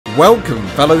Welcome,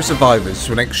 fellow survivors,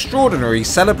 to an extraordinary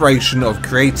celebration of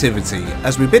creativity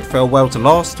as we bid farewell to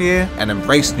last year and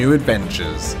embrace new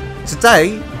adventures.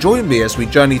 Today, join me as we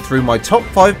journey through my top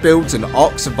 5 builds in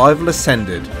ARK Survival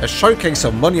Ascended, a showcase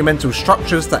of monumental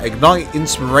structures that ignite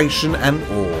inspiration and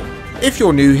awe. If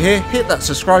you're new here, hit that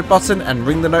subscribe button and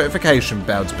ring the notification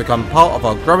bell to become part of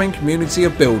our growing community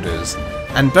of builders.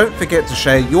 And don't forget to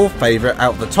share your favourite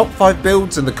out of the top 5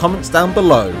 builds in the comments down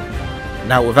below.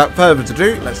 Now without further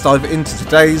ado, let's dive into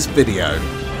today's video.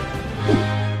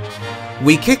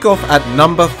 We kick off at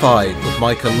number 5 with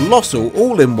my colossal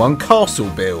all-in-one castle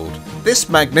build. This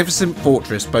magnificent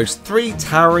fortress boasts 3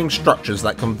 towering structures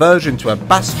that converge into a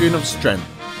bastion of strength.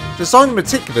 Designed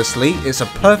meticulously, it's a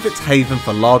perfect haven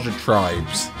for larger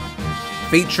tribes.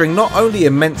 Featuring not only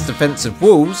immense defensive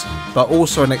walls, but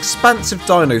also an expansive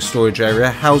dino storage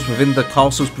area housed within the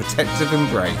castle's protective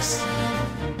embrace.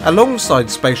 Alongside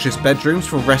spacious bedrooms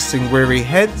for resting weary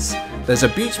heads, there's a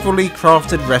beautifully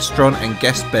crafted restaurant and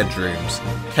guest bedrooms,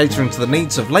 catering to the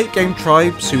needs of late game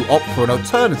tribes who opt for an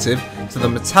alternative to the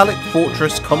metallic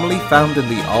fortress commonly found in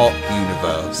the ARK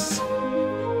universe.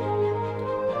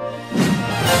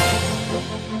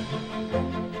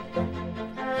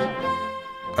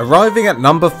 Arriving at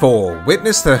number 4,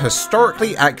 witness the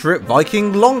historically accurate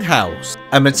Viking Longhouse,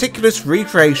 a meticulous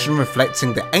recreation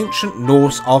reflecting the ancient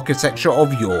Norse architecture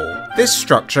of yore. This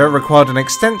structure required an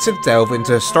extensive delve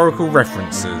into historical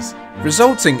references,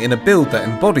 resulting in a build that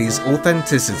embodies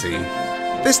authenticity.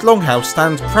 This longhouse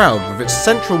stands proud with its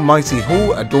central mighty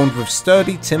hall adorned with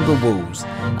sturdy timber walls,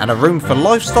 and a room for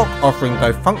livestock offering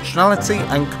both functionality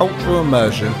and cultural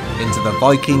immersion into the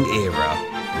Viking era.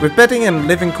 With bedding and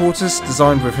living quarters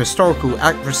designed with historical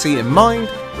accuracy in mind,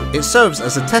 it serves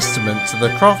as a testament to the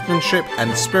craftsmanship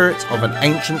and spirit of an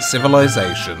ancient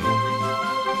civilization.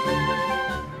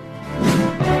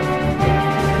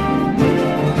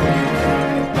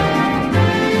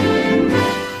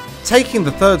 Taking the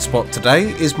 3rd spot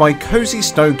today is my cozy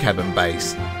snow cabin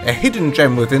base, a hidden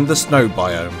gem within the snow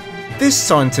biome. This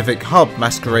scientific hub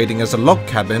masquerading as a log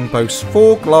cabin boasts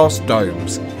 4 glass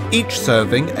domes, each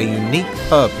serving a unique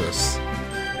purpose.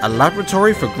 A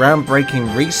laboratory for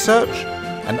groundbreaking research,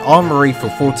 an armory for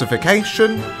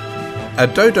fortification, a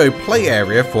dodo play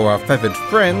area for our feathered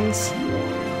friends,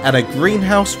 and a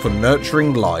greenhouse for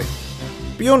nurturing life.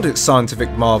 Beyond its scientific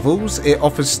marvels, it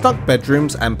offers snug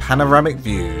bedrooms and panoramic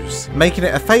views, making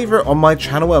it a favourite on my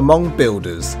channel among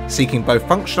builders, seeking both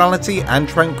functionality and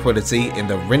tranquility in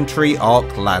the wintry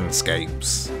ARK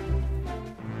landscapes.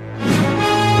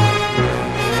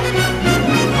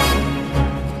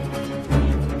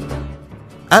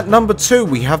 At number 2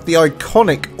 we have the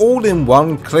iconic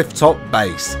all-in-one clifftop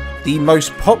base, the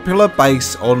most popular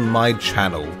base on my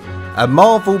channel. A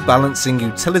marvel balancing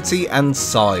utility and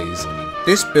size,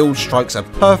 this build strikes a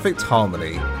perfect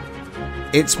harmony.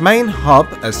 Its main hub,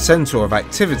 as centre of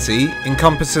activity,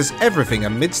 encompasses everything a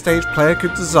mid-stage player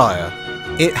could desire.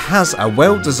 It has a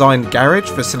well-designed garage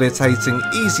facilitating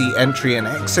easy entry and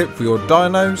exit for your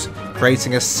dinos,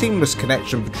 creating a seamless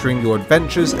connection between your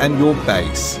adventures and your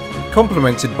base.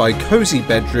 Complemented by cozy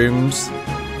bedrooms,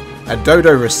 a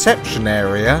dodo reception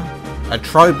area, a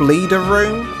tribe leader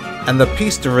room, and the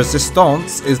piece de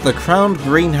resistance is the crowned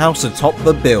greenhouse atop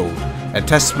the build, a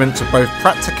testament to both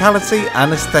practicality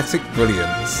and aesthetic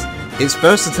brilliance. Its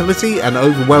versatility and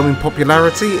overwhelming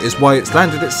popularity is why it's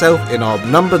landed itself in our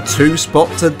number 2 spot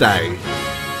today.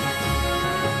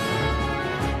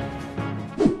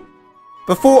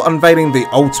 Before unveiling the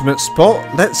ultimate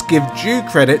spot, let's give due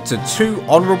credit to 2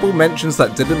 honourable mentions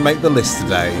that didn't make the list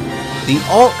today. The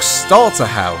ARK Starter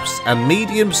House, a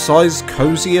medium-sized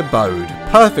cozy abode,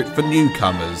 perfect for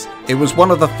newcomers. It was one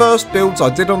of the first builds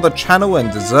I did on the channel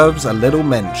and deserves a little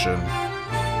mention.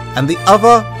 And the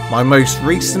other, my most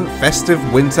recent festive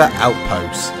winter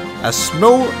outpost, a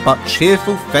small but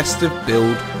cheerful festive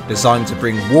build designed to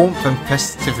bring warmth and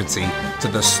festivity to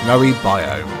the snowy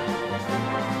biome.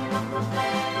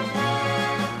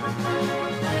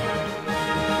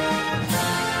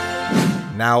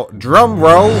 Now drum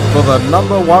roll for the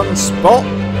number 1 spot.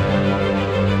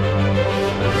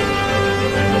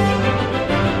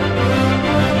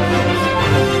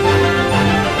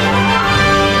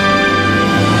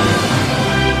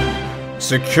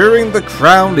 Securing the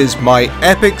crown is my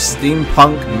epic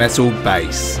steampunk metal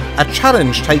base. A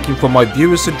challenge taken from my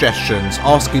viewers' suggestions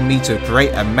asking me to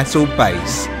create a metal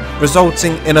base,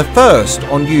 resulting in a first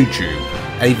on YouTube,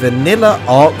 a vanilla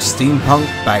ARK steampunk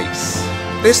base.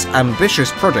 This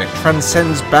ambitious project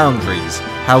transcends boundaries,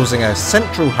 housing a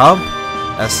central hub,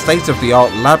 a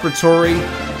state-of-the-art laboratory,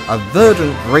 a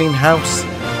verdant greenhouse,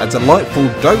 a delightful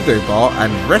dodo bar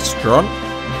and restaurant,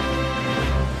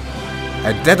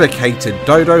 a dedicated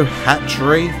dodo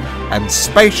hatchery, and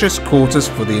spacious quarters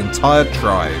for the entire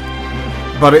tribe.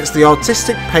 But it's the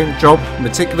artistic paint job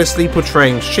meticulously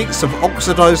portraying sheets of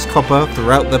oxidized copper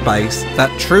throughout the base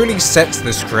that truly sets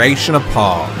this creation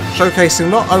apart, showcasing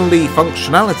not only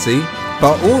functionality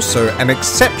but also an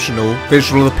exceptional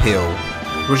visual appeal,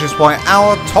 which is why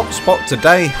our top spot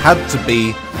today had to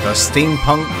be the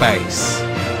steampunk base.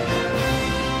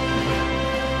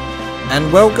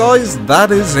 And well guys,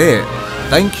 that is it.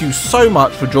 Thank you so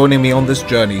much for joining me on this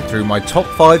journey through my top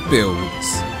 5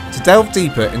 builds. To delve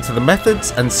deeper into the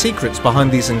methods and secrets behind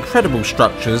these incredible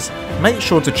structures, make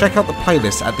sure to check out the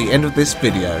playlist at the end of this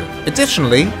video.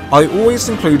 Additionally, I always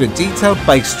include a detailed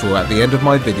base tour at the end of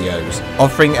my videos,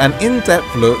 offering an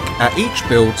in-depth look at each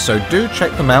build, so do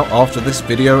check them out after this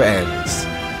video ends.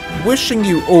 Wishing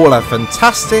you all a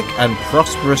fantastic and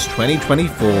prosperous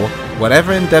 2024,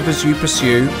 whatever endeavours you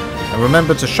pursue, and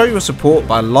remember to show your support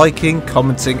by liking,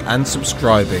 commenting and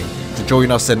subscribing to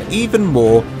join us in even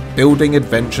more building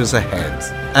adventures ahead.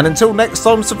 And until next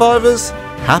time, survivors,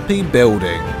 happy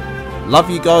building. Love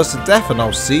you guys to death, and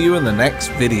I'll see you in the next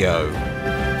video.